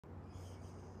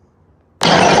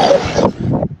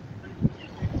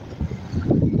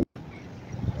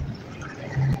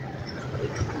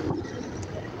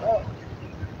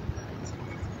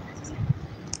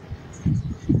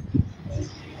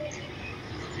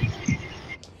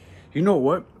You know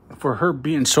what? For her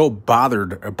being so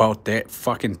bothered about that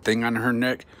fucking thing on her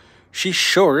neck, she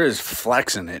sure is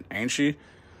flexing it, ain't she?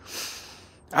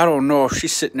 I don't know if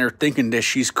she's sitting there thinking that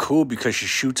she's cool because she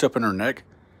shoots up in her neck.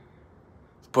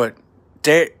 But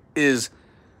that is...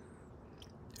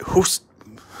 Who's...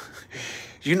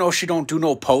 You know she don't do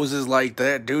no poses like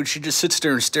that, dude. She just sits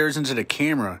there and stares into the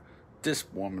camera. This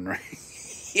woman, right?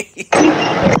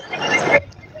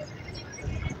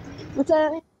 What's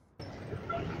that?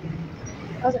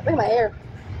 I was like, look at my hair.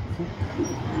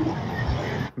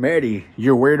 Maddie,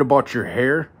 you're worried about your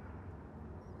hair?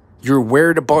 You're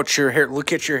worried about your hair.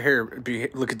 Look at your hair.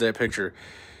 Look at that picture.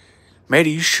 Maddie,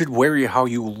 you should worry how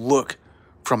you look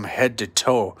from head to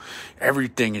toe.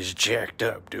 Everything is jacked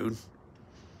up, dude.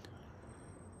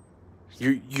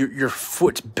 Your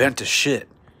foot's bent to shit.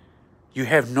 You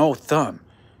have no thumb.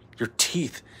 Your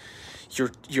teeth. Your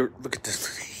look at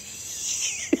this.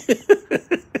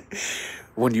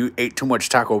 When you ate too much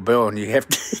Taco Bell and you have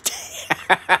to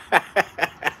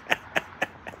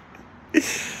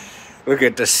look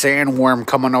at the sandworm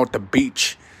coming out the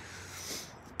beach.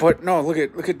 But no, look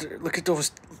at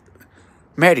those.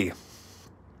 Maddie,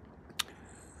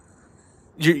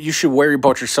 you should worry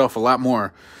about yourself a lot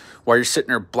more while you're sitting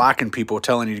there blocking people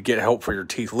telling you to get help for your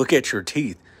teeth. Look at your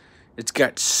teeth. It's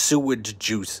got sewage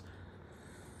juice.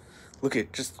 Look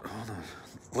at hold on.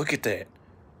 Look at that.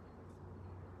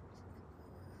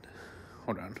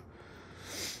 Hold on.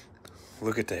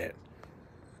 Look at that.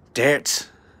 That's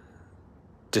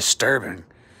disturbing.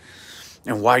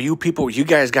 And why you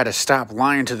guys got to stop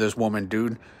lying to this woman,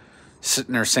 dude.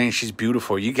 Sitting there saying she's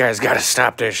beautiful. You guys got to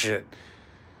stop that shit.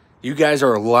 You guys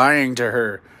are lying to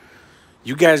her.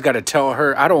 You guys got to tell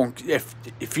her,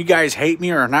 if you guys hate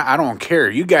me or not, I don't care.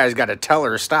 You guys got to tell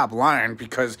her stop lying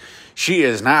because she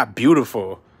is not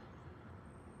beautiful.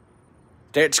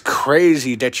 That's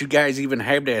crazy that you guys even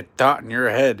have that thought in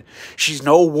your head. She's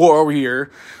no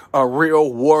warrior. A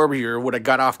real warrior would have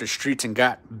got off the streets and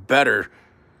got better.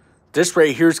 This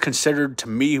right here is considered, to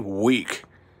me, weak.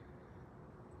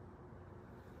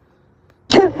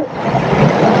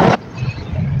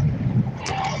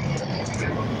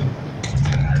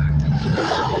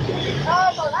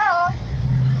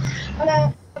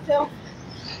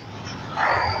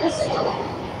 Just,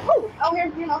 out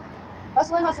here,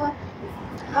 hustling.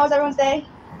 How was everyone's day?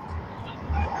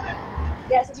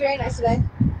 Yes, it's very nice today.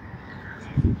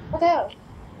 What the hell?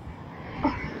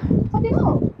 How do you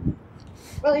know?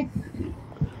 Really?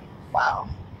 Wow.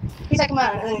 He's like, come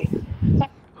on.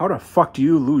 How the fuck do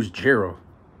you lose Jero?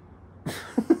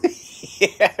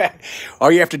 Yeah. All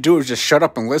you have to do is just shut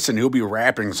up and listen. He'll be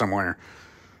rapping somewhere.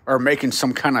 Or making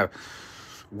some kind of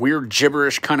weird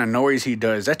gibberish kind of noise he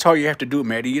does. That's all you have to do,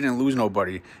 Maddie. You didn't lose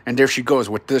nobody. And there she goes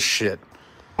with this shit.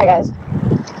 Hi, guys.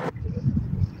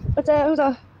 What's that? Who's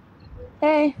up?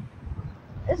 Hey.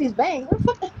 This is Bang. What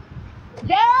the fuck?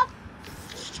 Jero!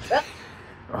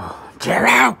 Oh,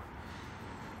 Jero!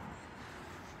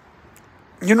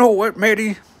 You know what,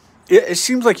 Maddie? It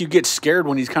seems like you get scared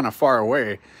when he's kind of far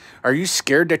away. Are you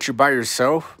scared that you're by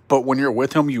yourself, but when you're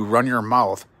with him, you run your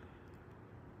mouth?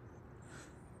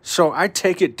 So I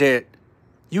take it that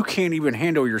you can't even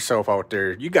handle yourself out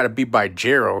there. You got to be by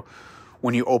Jero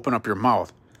when you open up your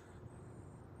mouth.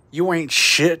 You ain't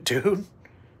shit, dude.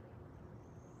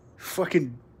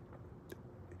 Fucking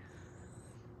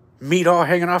meat all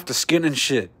hanging off the skin and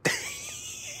shit.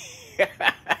 Hey,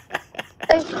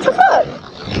 what the fuck?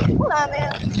 Hold on,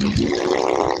 man.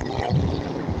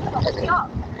 That pissed me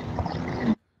off.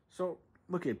 So,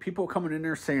 look at people coming in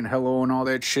there saying hello and all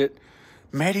that shit.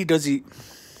 Maddie, does he...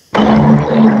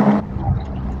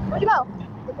 Where'd you go?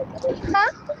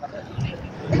 Huh?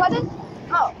 Your cousin?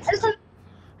 Oh, I just...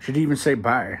 Should even say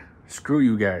bye. Screw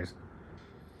you guys.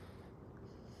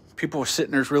 People are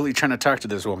sitting there really trying to talk to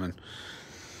this woman.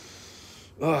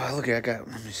 Oh, look, let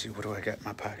me see, what do I got in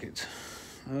my pockets?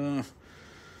 I'm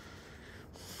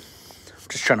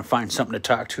just trying to find something to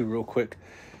talk to real quick.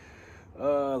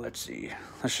 Let's see.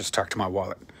 Let's just talk to my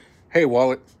wallet. Hey,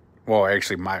 wallet. Well,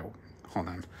 actually, hold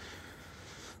on.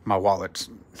 My wallet's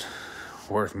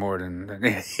worth more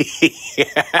than...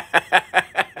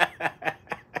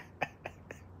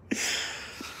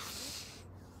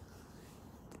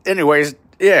 Anyways,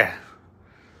 yeah.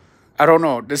 I don't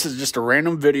know. This is just a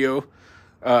random video.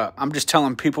 I'm just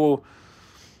telling people,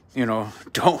 don't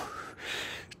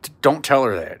tell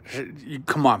her that.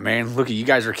 Come on, man. Look, you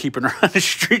guys are keeping her on the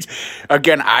streets.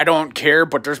 Again, I don't care,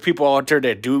 but there's people out there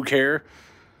that do care.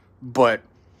 But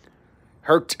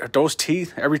those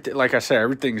teeth, everything, like I said,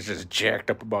 everything's just jacked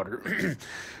up about her.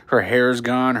 Her hair's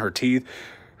gone, her teeth,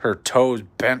 her toes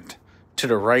bent to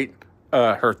the right,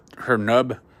 her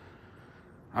nub.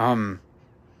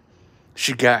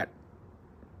 She got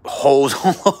holes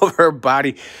all over her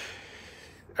body.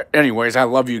 Anyways, I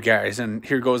love you guys, and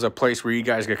here goes a place where you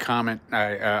guys can comment.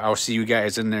 I'll see you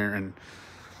guys in there, and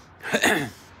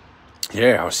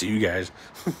yeah, I'll see you guys.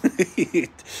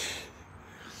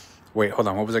 Wait, hold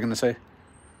on. What was I gonna say?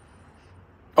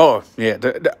 Oh yeah.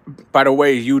 By the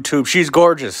way, YouTube, she's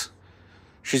gorgeous.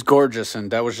 She's gorgeous,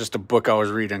 and that was just a book I was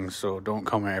reading. So don't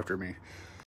come after me.